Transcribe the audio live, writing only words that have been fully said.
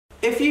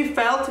If you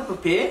fail to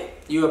prepare,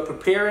 you are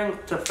preparing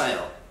to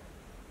fail.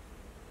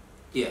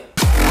 Yeah.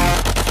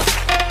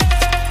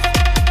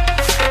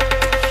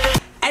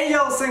 Hey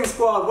yo, Singh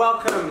squad,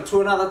 welcome to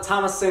another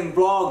Tama Singh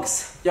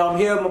vlogs. Yo, I'm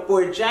here with my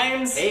boy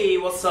James. Hey,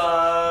 what's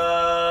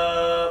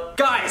up?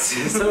 Guys,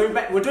 so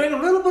we're doing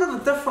a little bit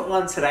of a different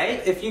one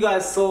today. If you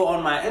guys saw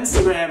on my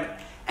Instagram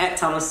at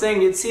Tama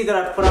Singh, you'd see that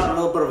I put out a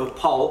little bit of a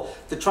poll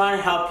to try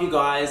and help you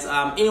guys,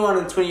 anyone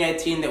in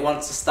 2018 that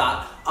wants to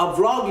start a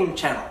vlogging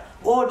channel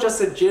or just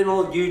a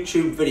general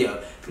YouTube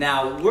video.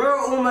 Now, we're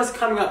almost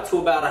coming up to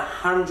about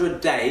 100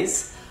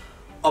 days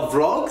of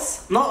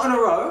vlogs, not in a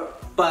row,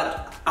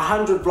 but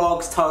 100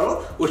 vlogs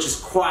total, which is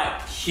quite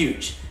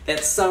huge.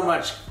 That's so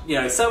much,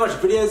 so much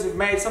videos we've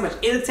made, so much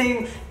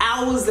editing,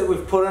 hours that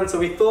we've put in, so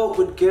we thought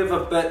we'd give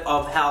a bit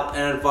of help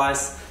and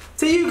advice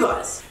to you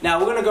guys. Now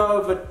we're gonna go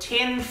over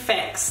 10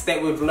 facts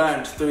that we've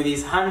learned through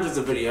these hundreds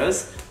of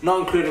videos,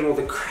 not including all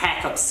the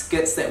crack-up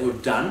skits that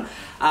we've done,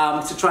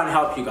 to try and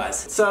help you guys.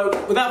 So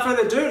without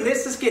further ado,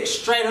 let's just get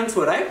straight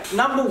into it, eh?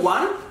 Number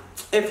one,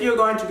 if you're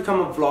going to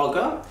become a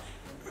vlogger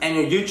and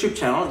your YouTube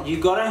channel, you're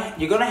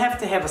gonna have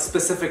to have a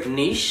specific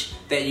niche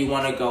that you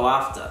want to go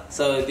after.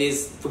 So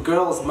for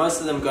girls,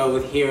 most of them go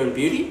with hair and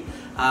beauty.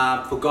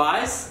 For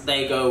guys,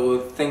 they go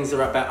with things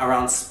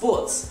around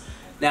sports.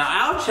 Now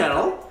our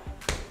channel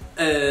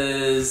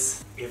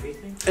is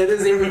everything. It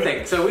is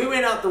everything. So we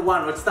went out the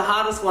one, which is the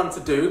hardest one to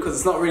do because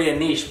it's not really a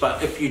niche,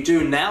 but if you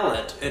do nail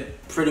it,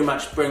 it pretty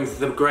much brings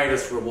the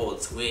greatest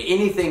rewards. Where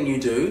anything you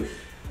do,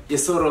 you're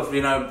sort of,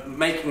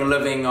 making a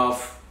living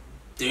off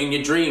doing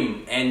your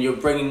dream, and you're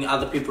bringing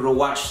other people to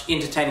watch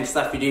entertaining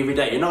stuff you do every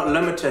day. You're not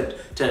limited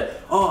to,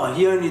 oh,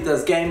 he only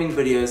does gaming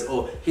videos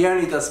or he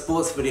only does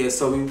sports videos,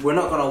 so we're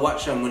not going to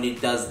watch him when he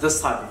does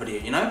this type of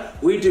video,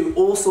 We do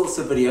all sorts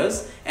of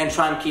videos and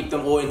try and keep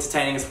them all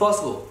entertaining as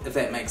possible, if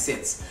that makes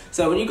sense.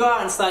 So when you go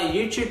out and start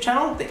your YouTube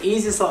channel, the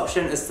easiest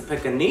option is to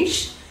pick a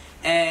niche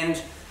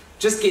and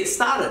just get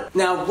started.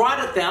 Now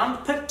write it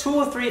down, pick 2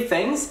 or 3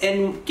 things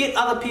and get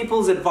other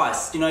people's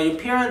advice. Your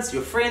parents,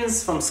 your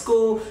friends from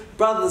school,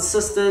 brothers,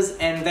 sisters,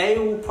 and they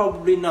will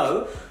probably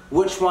know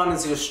which one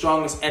is your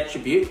strongest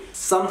attribute,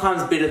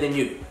 sometimes better than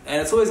you.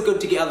 And it's always good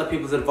to get other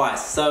people's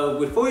advice. So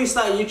before you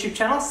start a YouTube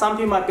channel, some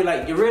people might be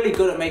like, you're really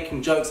good at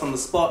making jokes on the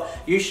spot,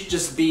 you should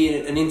just be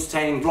an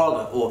entertaining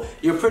vlogger. Or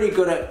you're pretty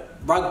good at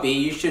rugby,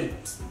 you should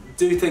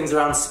do things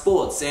around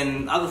sports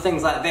and other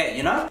things like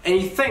that, And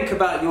you think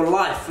about your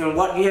life and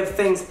what you have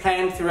things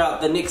planned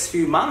throughout the next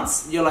few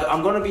months. You're like,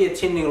 I'm going to be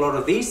attending a lot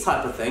of these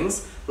type of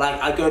things.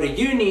 Like I go to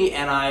uni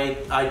and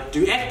I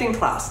do acting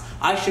class.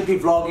 I should be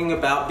vlogging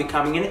about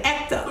becoming an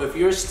actor. If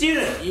you're a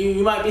student,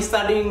 you might be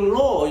studying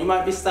law, you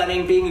might be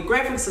studying being a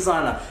graphics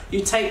designer.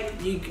 You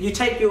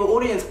take your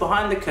audience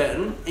behind the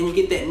curtain and you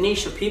get that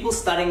niche of people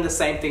studying the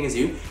same thing as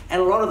you,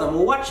 and a lot of them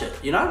will watch it,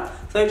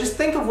 So just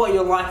think of what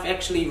your life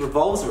actually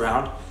revolves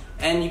around,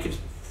 and you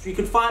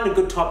could find a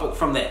good topic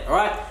from that,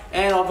 alright?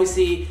 And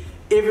obviously,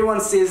 everyone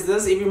says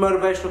this, every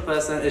motivational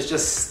person is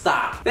just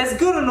start. That's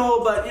good and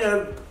all, but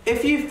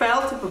if you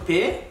fail to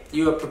prepare,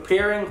 you are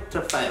preparing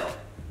to fail.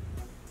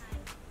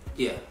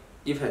 Yeah,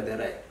 you've heard that,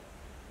 eh?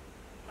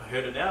 I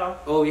heard it now.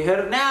 Oh, you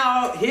heard it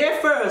now, here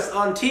first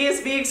on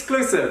TSB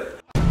exclusive.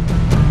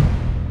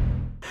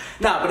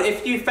 No, but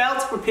if you fail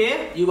to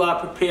prepare, you are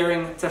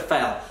preparing to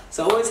fail.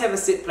 So always have a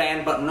set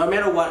plan, but no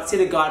matter what,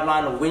 set a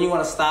guideline of when you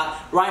want to start.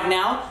 Right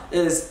now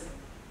is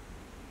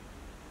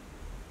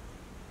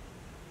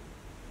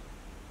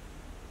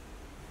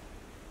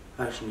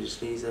I shouldn't just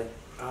sneeze, eh?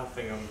 I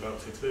think I'm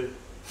about to too.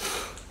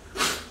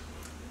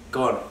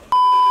 Gone.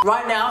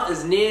 Right now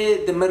is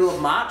near the middle of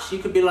March. You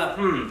could be like,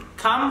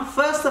 come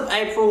 1st of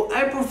April,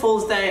 April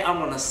Fool's Day, I'm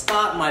gonna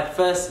start my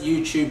first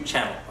YouTube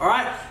channel,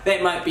 alright?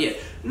 That might be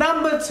it.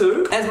 Number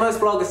 2, as most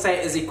vloggers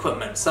say, is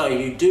equipment. So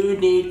you do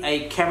need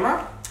a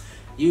camera,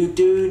 you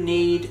do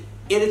need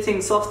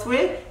editing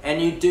software,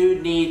 and you do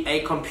need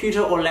a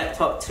computer or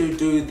laptop to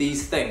do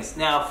these things.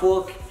 Now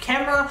for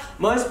camera,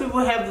 most people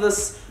have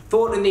this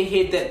thought in their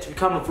head that to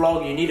become a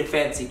vlogger you need a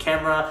fancy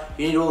camera,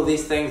 you need all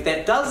these things.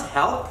 That does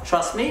help,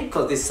 trust me,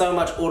 because there's so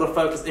much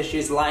autofocus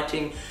issues,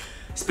 lighting,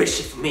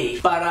 especially for me.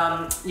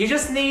 But you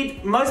just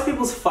need, most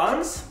people's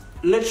phones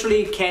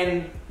literally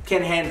can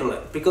handle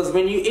it, because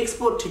when you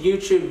export to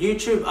YouTube,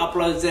 YouTube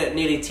uploads it at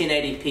nearly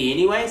 1080p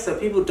anyway, so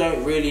people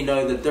don't really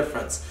know the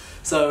difference.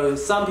 So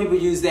some people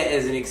use that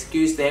as an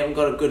excuse. They haven't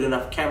got a good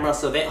enough camera,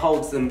 so that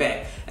holds them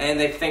back. And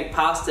they think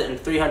past it, and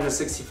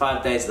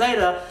 365 days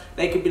later,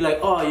 they could be like,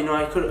 oh,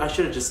 I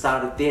should have just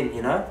started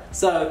then,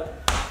 So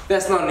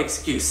that's not an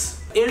excuse.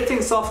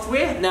 Editing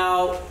software.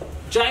 Now,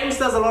 James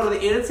does a lot of the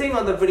editing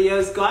on the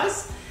videos,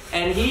 guys,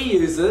 and he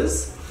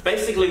uses...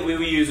 Basically, we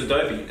use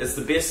Adobe. It's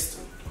the best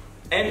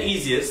and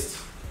easiest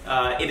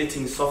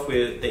editing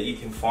software that you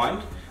can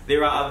find.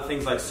 There are other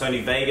things like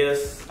Sony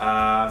Vegas,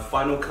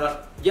 Final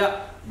Cut.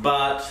 Yeah.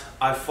 But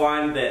I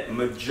find that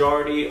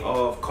majority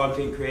of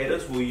content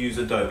creators will use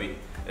Adobe.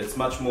 It's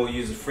much more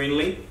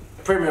user-friendly.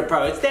 Premiere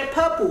Pro. It's that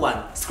purple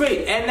one.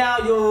 Sweet. And now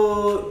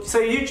your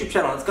YouTube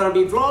channel, it's going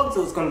to be vlogs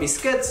or it's going to be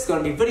skits, it's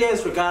going to be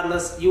videos,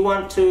 regardless. You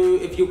want to,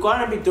 if you're going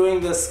to be doing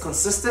this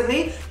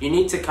consistently, you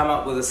need to come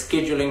up with a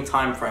scheduling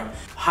time frame.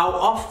 How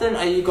often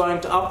are you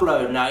going to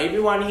upload? Now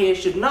everyone here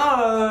should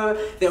know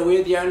that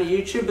we're the only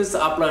YouTubers to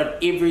upload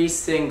every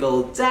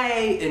single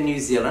day in New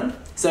Zealand.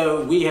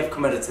 So we have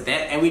committed to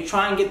that, and we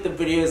try and get the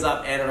videos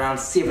up at around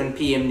 7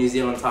 PM New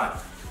Zealand time.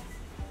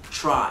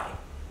 Try,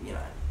 you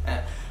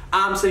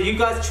know. So you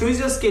guys choose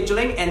your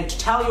scheduling and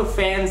tell your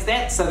fans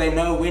that so they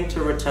know when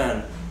to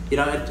return. You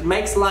know, it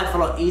makes life a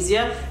lot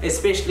easier,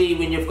 especially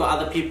when you've got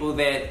other people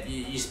that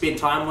you spend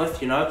time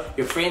with, you know,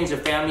 your friends, your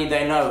family,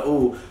 they know,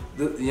 oh,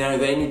 you know,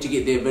 they need to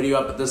get their video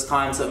up at this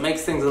time, so it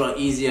makes things a lot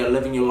easier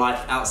living your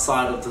life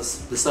outside of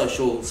the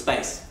social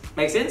space.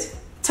 Make sense?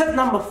 Tip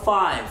number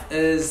 5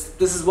 is,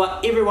 this is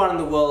what everyone in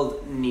the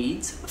world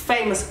needs. A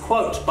famous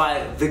quote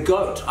by the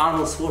GOAT,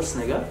 Arnold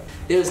Schwarzenegger.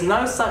 There is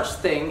no such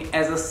thing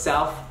as a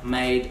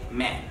self-made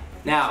man.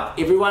 Now,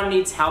 everyone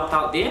needs help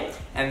out there,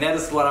 and that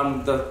is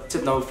what the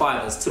tip number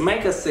 5 is. To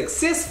make a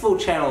successful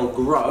channel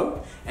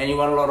grow, and you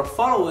want a lot of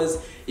followers,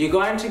 you're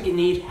going to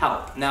need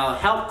help. Now,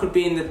 help could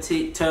be in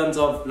the terms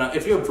of,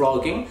 if you're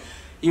vlogging,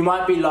 you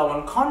might be low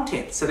on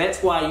content. So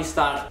that's why you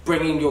start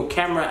bringing your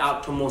camera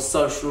out to more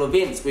social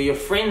events where your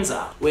friends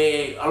are,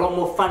 where a lot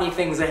more funny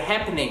things are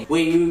happening,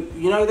 where you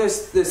know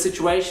those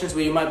situations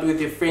where you might be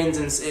with your friends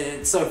and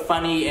it's so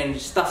funny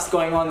and stuff's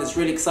going on that's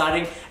really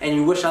exciting and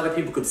you wish other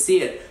people could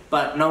see it,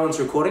 but no one's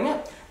recording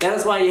it. That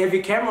is why you have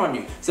your camera on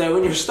you. So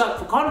when you're stuck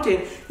for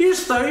content, you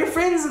just throw your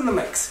friends in the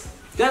mix.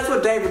 That's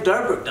what David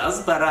Dobrik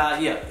does, but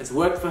yeah, it's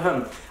worked for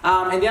him.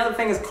 And the other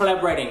thing is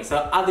collaborating, so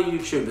other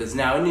YouTubers.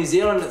 Now in New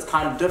Zealand it's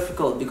kind of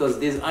difficult because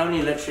there's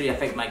only literally I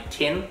think like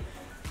 10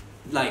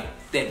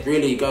 that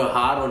really go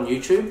hard on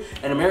YouTube.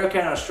 In America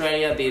and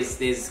Australia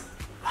there's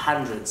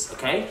hundreds,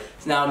 okay?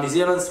 So now New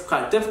Zealand's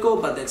quite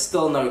difficult, but that's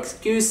still no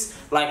excuse.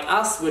 Like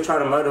us, we're trying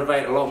to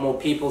motivate a lot more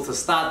people to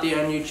start their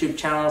own YouTube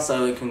channel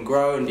so it can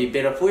grow and be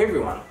better for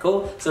everyone,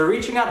 cool? So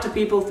reaching out to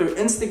people through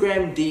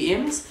Instagram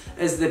DMs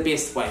is the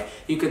best way.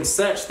 You can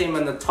search them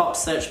in the top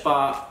search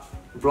bar,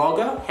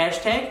 vlogger,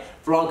 hashtag,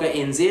 vlogger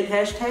NZ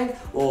hashtag,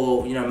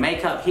 or you know,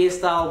 makeup,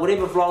 hairstyle,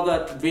 whatever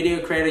vlogger,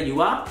 video creator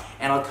you are,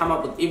 and I'll come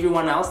up with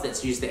everyone else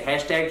that's used that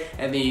hashtag,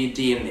 and then you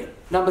DM them.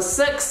 Number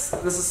 6,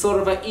 this is sort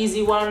of an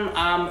easy one.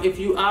 If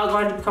you are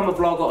going to become a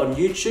vlogger on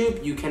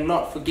YouTube, you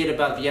cannot forget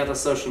about the other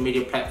social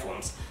media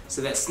platforms.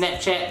 So that's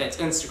Snapchat, that's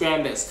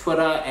Instagram, that's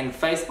Twitter, and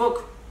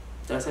Facebook.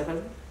 Did I say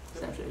Facebook?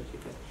 Snapchat,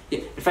 Facebook. Yeah,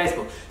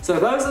 Facebook. So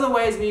those are the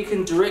ways where you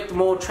can direct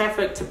more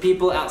traffic to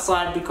people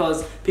outside,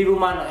 because people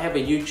might not have a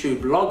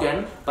YouTube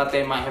login, but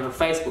they might have a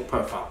Facebook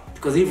profile,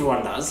 because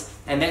everyone does,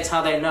 and that's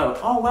how they know,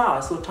 oh wow, I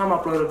saw Tama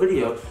upload a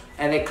video,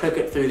 and they click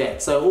it through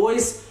that. So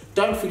always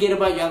don't forget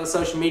about your other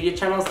social media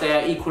channels, they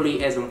are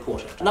equally as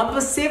important.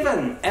 Number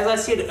 7, as I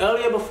said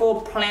earlier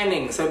before,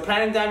 planning. So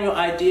planning down your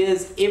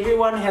ideas.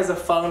 Everyone has a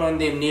phone on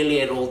them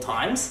nearly at all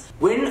times.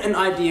 When an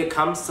idea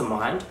comes to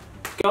mind,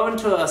 go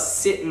into a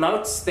set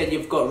notes that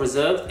you've got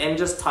reserved and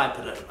just type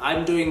it in.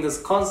 I'm doing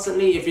this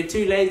constantly. If you're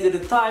too lazy to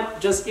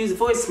type, just use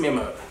voice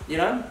memo, you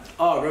know?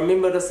 Oh,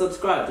 remember to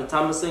subscribe to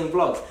Tama Singh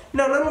vlogs. You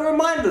know, little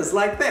reminders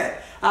like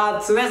that.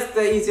 So that's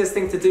the easiest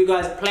thing to do,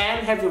 guys.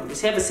 Plan, have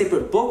a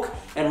separate book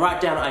and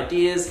write down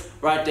ideas,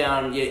 write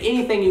down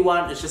anything you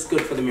want. It's just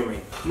good for the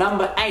memory.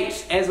 Number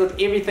 8, as with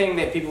everything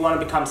that people want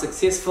to become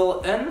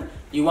successful in,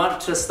 you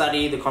want to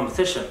study the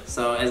competition.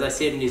 So as I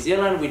said, in New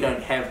Zealand, we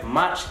don't have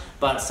much,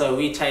 but so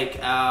we take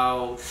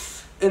our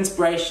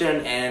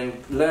inspiration and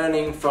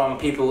learning from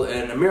people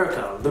in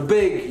America, the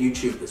big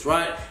YouTubers,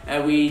 right?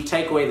 And we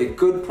take away the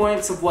good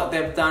points of what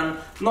they've done,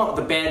 not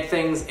the bad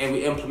things, and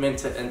we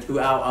implement it into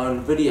our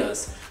own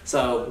videos.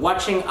 So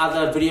watching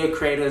other video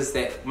creators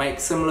that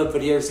make similar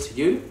videos to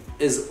you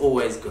is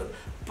always good.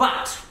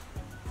 But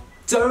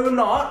do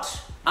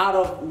not, out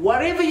of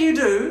whatever you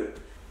do,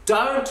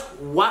 don't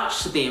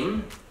watch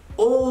them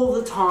all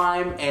the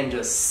time and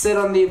just sit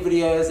on their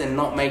videos and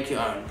not make your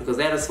own, because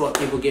that is what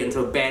people get into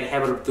a bad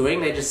habit of doing.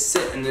 They just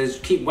sit and they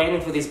just keep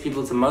waiting for these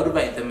people to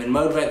motivate them, and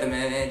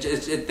they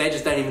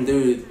just don't even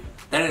do,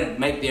 they don't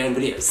make their own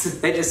videos.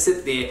 They just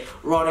sit there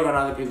rotting on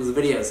other people's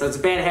videos. So it's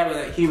a bad habit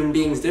that human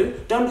beings do.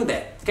 Don't do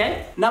that,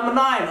 okay? Number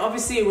 9,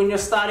 obviously when you're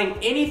starting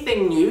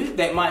anything new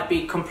that might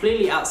be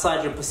completely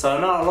outside your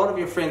persona, a lot of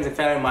your friends and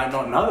family might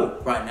not know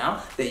right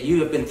now that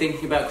you have been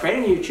thinking about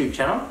creating a YouTube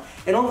channel,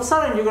 and all of a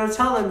sudden you're going to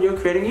tell them you're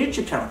creating a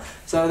YouTube channel.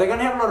 So they're going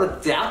to have a lot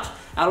of doubt.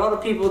 A lot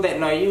of people that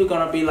know you are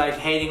going to be like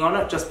hating on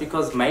it just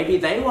because maybe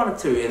they wanted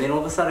to, and then all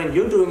of a sudden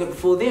you're doing it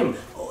before them.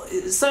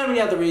 So many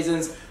other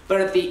reasons,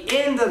 but at the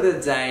end of the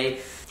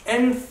day,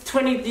 in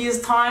 20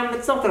 years time,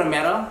 it's not going to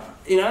matter.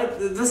 You know,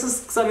 this is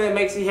something that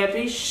makes you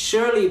happy.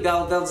 Surely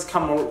they'll just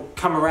come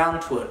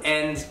around to it.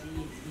 And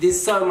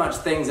there's so much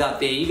things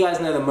out there. You guys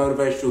know the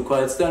motivational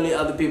quotes. Don't let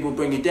other people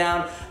bring you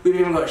down. We've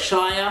even got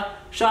Shia.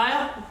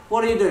 Shia,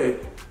 what do you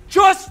do?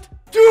 Just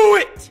Do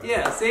it!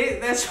 Yeah, see,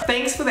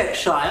 thanks for that,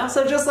 Shia.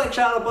 So just like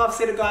Shia LaBeouf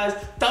said it, guys,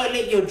 don't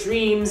let your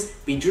dreams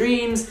be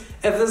dreams.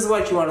 If this is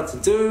what you wanted to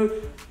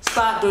do,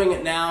 start doing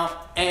it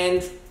now.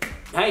 And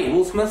hey,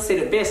 Will Smith said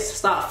it best,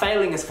 start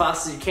failing as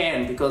fast as you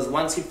can, because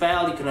once you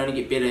fail, you can only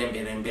get better and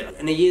better and better.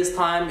 In a year's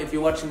time, if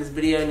you're watching this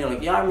video and you're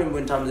like, yeah, I remember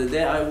when Tama did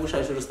that, I wish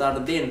I should have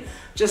started then.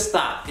 Just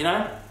start, you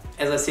know?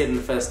 As I said in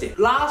the first step.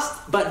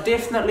 Last, but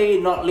definitely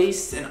not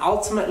least, and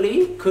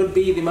ultimately could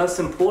be the most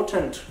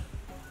important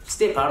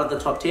step out of the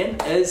top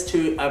 10, is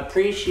to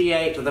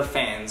appreciate the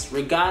fans,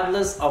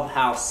 regardless of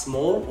how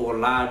small or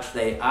large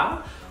they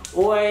are.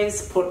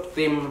 Always put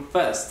them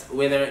first,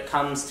 whether it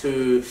comes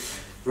to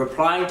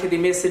replying to their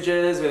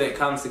messages, whether it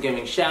comes to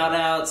giving shout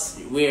outs,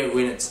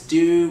 when it's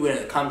due, when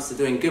it comes to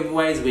doing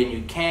giveaways, when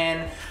you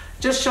can.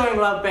 Just showing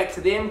love back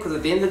to them, because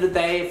at the end of the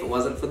day, if it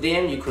wasn't for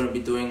them, you couldn't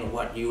be doing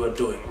what you were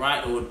doing,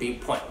 right? It would be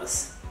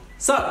pointless.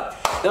 So,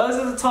 those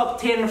are the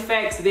top 10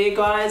 facts there,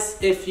 guys.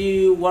 If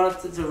you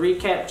wanted to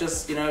recap,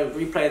 just, you know,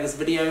 replay this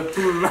video.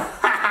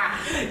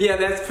 Yeah,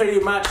 that's pretty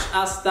much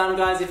us done,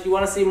 guys. If you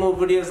want to see more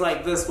videos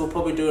like this, we'll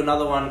probably do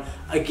another one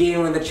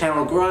again when the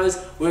channel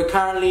grows. We're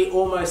currently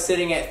almost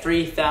sitting at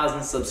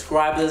 3,000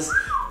 subscribers,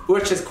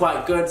 which is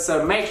quite good.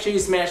 So make sure you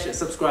smash that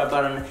subscribe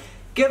button.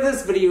 Give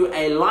this video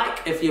a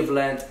like if you've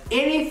learned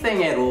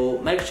anything at all.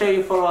 Make sure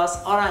you follow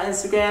us on our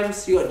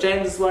Instagrams. You got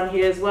James's one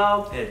here as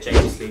well. Yeah,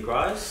 James Lee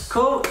Grice.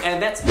 Cool,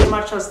 and that's pretty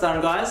much us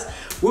done, guys.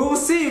 We will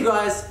see you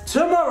guys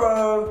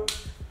tomorrow.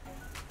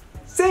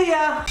 See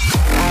ya!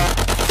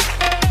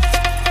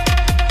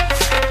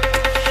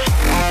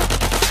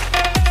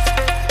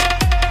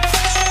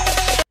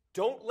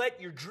 Don't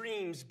let your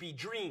dreams be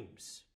dreams.